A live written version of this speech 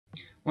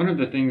One of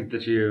the things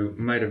that you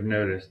might have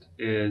noticed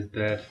is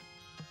that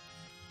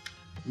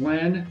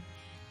when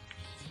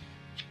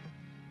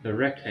the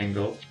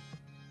rectangle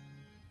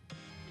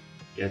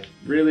gets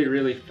really,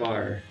 really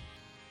far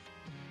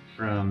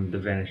from the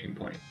vanishing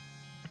point,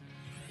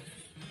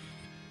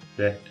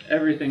 that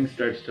everything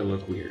starts to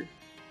look weird.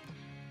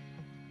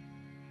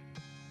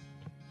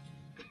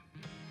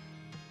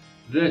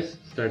 This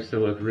starts to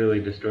look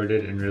really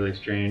distorted and really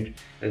strange,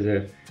 as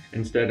if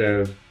instead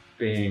of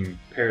being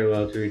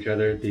parallel to each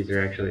other, these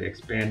are actually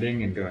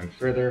expanding and going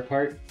further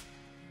apart.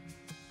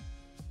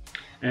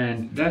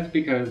 And that's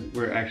because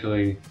we're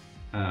actually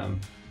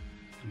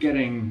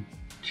getting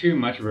too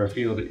much of our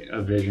field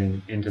of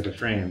vision into the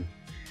frame,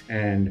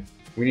 and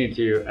we need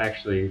to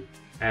actually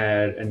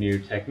add a new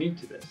technique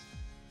to this.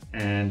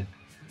 And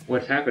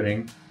what's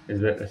happening is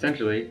that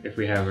essentially, if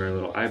we have our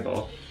little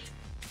eyeball,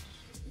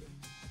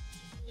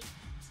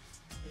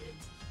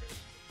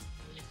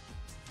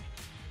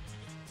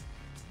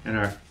 and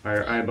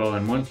our eyeball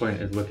in one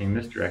point is looking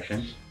this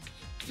direction,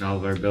 and all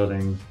of our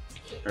buildings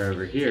are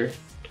over here,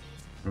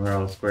 and we're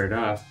all squared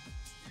off,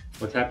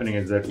 what's happening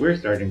is that we're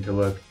starting to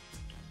look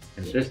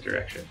in this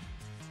direction.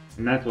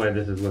 And that's why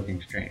this is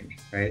looking strange,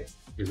 right?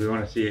 Because we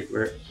want to see it,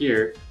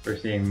 we're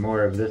seeing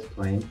more of this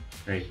plane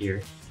right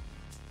here.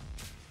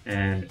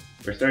 And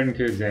we're starting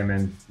to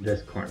examine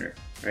this corner,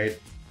 right?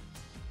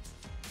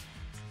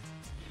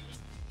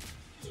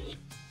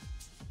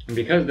 And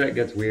because that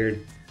gets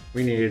weird,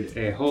 we need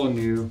a whole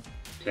new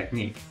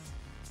technique,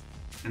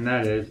 and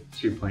that is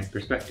two-point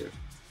perspective.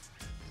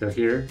 So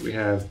here we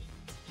have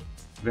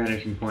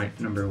vanishing point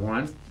number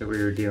 1 that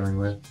we were dealing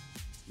with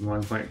in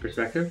one-point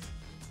perspective,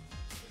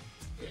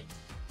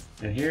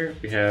 and here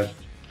we have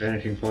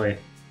vanishing point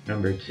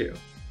number 2.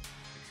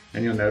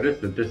 And you'll notice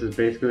that this is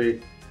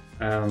basically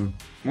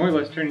more or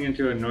less turning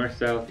into a north,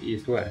 south,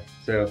 east, west.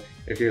 So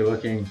if you're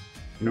looking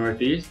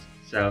northeast,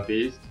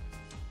 southeast,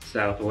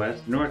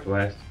 southwest,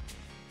 northwest,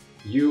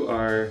 you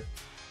are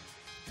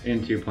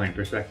in two-point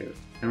perspective.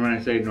 And when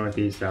I say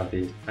northeast,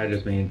 southeast, I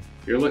just mean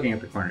you're looking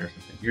at the corner or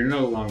something. You're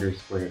no longer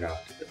squared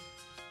off to this.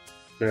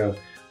 So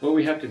what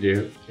we have to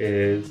do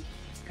is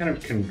kind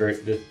of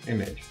convert this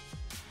image.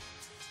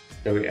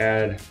 So we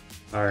add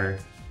our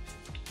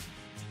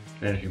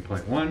vanishing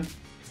point 1,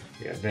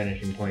 we have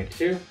vanishing point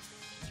 2,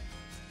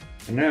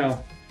 and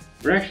now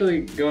we're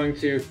actually going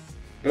to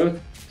both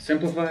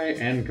simplify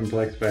and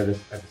complexify this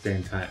at the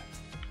same time.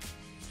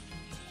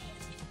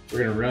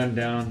 We're going to run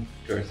down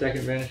to our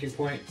second vanishing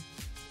point,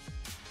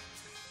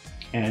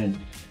 and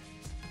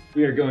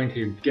we are going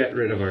to get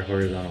rid of our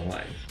horizontal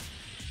lines.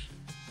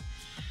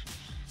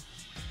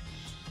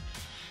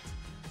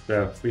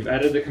 So we've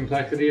added the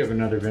complexity of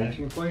another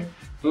vanishing point,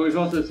 but we've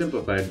also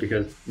simplified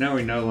because now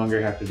we no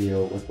longer have to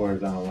deal with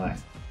horizontal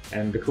lines.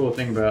 And the cool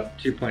thing about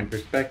two-point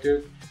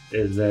perspective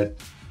is that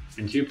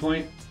in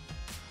two-point,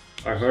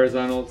 our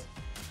horizontals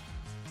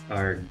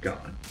are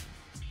gone.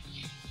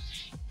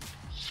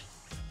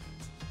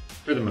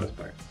 For the most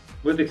part,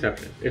 with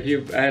exceptions. If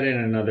you add in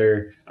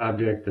another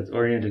object that's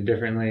oriented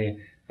differently,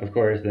 of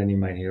course, then you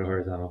might need a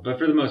horizontal. But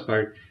for the most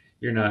part,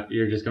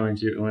 you're just going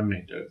to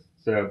eliminate those.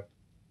 So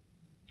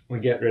we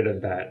get rid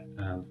of that.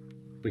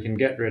 We can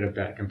get rid of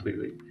that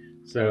completely.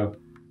 So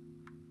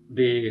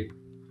the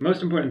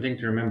most important thing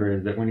to remember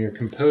is that when you're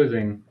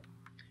composing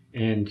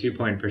in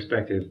two-point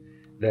perspective,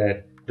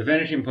 that the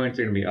vanishing points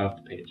are going to be off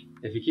the page.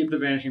 If you keep the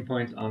vanishing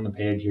points on the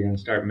page, you're going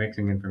to start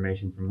mixing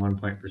information from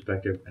one-point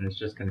perspective, and it's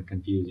just going to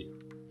confuse you.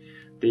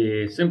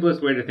 The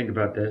simplest way to think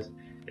about this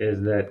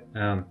is that,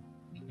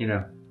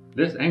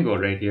 this angle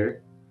right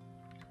here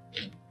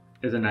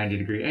is a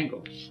 90-degree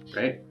angle,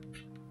 right?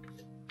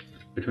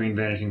 Between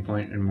vanishing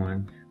point and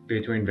 1,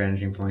 between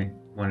vanishing point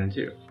 1 and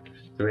 2.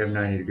 So we have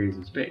 90 degrees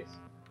of space,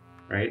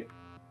 right?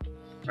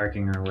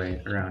 Arcing our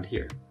way around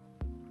here.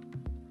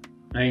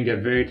 Now you can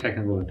get very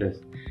technical with this,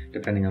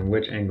 depending on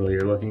which angle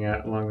you're looking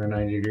at along the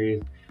 90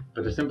 degrees.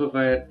 But to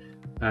simplify it,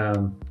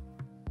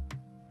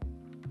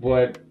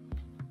 what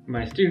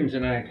my students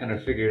and I kind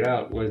of figured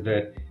out was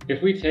that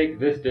if we take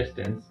this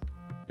distance,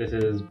 this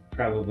is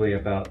probably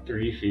about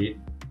 3 feet,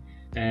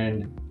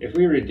 and if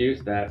we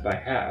reduce that by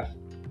half,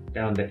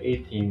 down to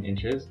 18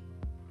 inches,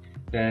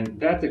 then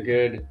that's a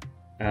good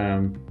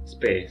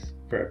space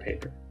for a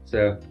paper.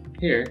 So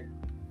here,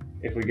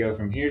 if we go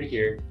from here to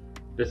here,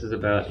 this is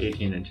about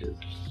 18 inches.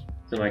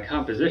 So my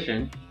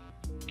composition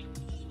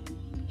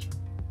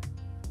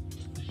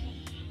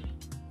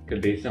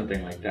could be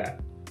something like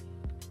that,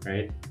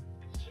 right?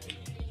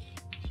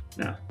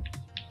 Now,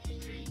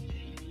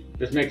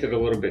 this makes it a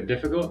little bit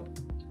difficult,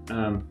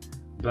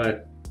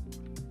 but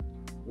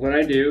what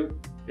I do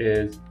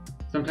is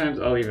sometimes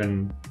I'll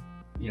even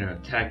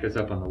tack this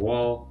up on the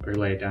wall or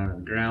lay it down on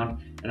the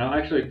ground, and I'll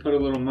actually put a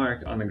little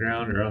mark on the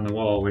ground or on the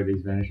wall where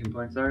these vanishing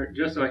points are,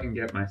 just so I can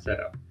get my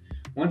setup.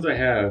 Once I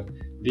have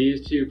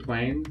these two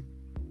planes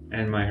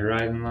and my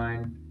horizon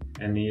line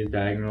and these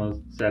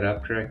diagonals set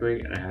up correctly,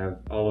 and I have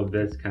all of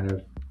this kind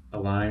of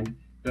aligned,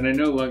 then I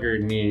no longer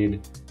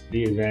need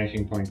these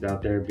vanishing points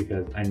out there,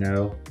 because I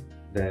know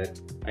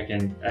that I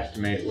can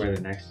estimate where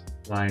the next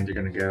lines are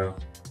going to go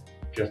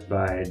just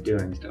by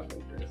doing stuff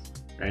like this,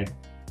 right?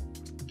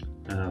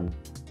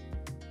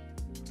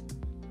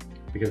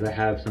 Because I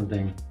have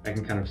something, I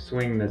can kind of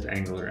swing this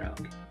angle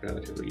around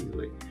relatively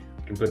easily.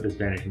 I can put this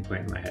vanishing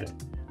point in my head.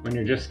 When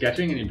you're just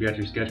sketching and you've got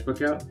your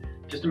sketchbook out,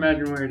 just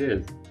imagine where it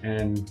is,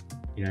 and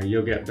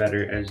you'll get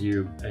better as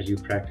you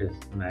practice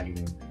imagining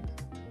things.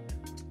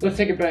 Let's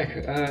take it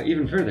back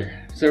even further.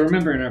 So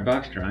remember, in our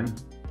box drawing,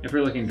 if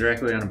we're looking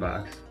directly on a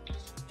box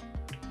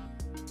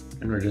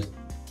and we're just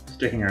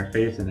sticking our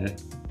face in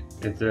it,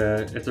 it's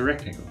a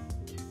rectangle.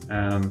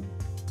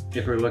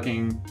 If we're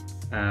looking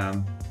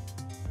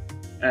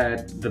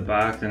at the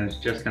box and it's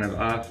just kind of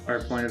off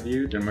our point of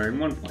view, then we're in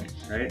 1 point,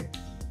 right?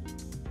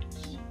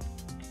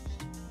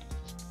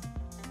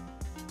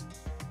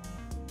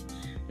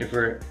 If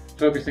we're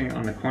focusing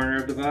on the corner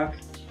of the box,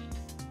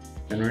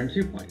 then we're in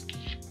 2 points.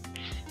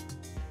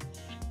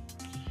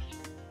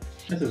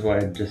 This is why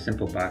just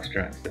simple box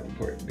drawing is so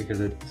important, because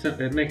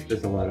it makes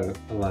this a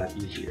lot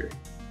easier.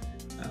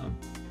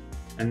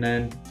 And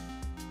then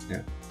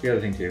the other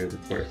thing too is,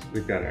 of course,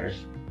 we've got our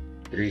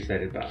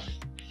 3-sided box.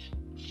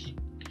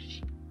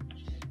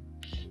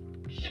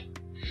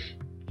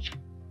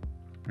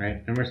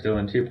 Right? And we're still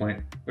in 2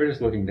 point. We're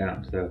just looking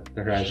down, so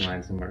the horizon line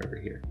is somewhere over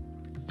here.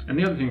 And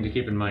the other thing to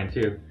keep in mind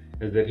too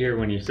is that here,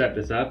 when you set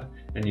this up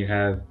and you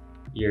have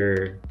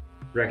your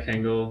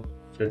rectangle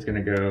that's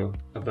going to go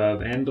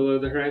above and below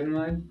the horizon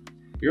line,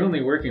 you're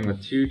only working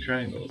with 2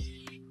 triangles.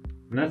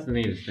 And that's the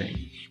neatest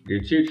thing.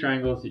 Your 2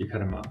 triangles, you cut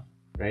them off,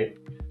 right?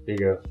 So you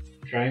go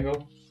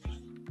triangle,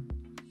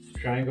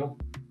 triangle,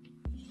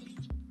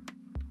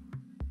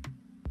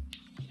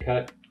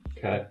 cut,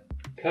 cut,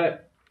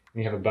 cut,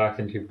 and you have a box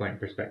in 2 point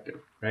perspective,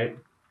 right?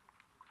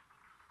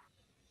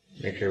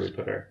 Make sure we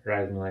put our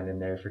horizon line in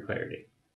there for clarity.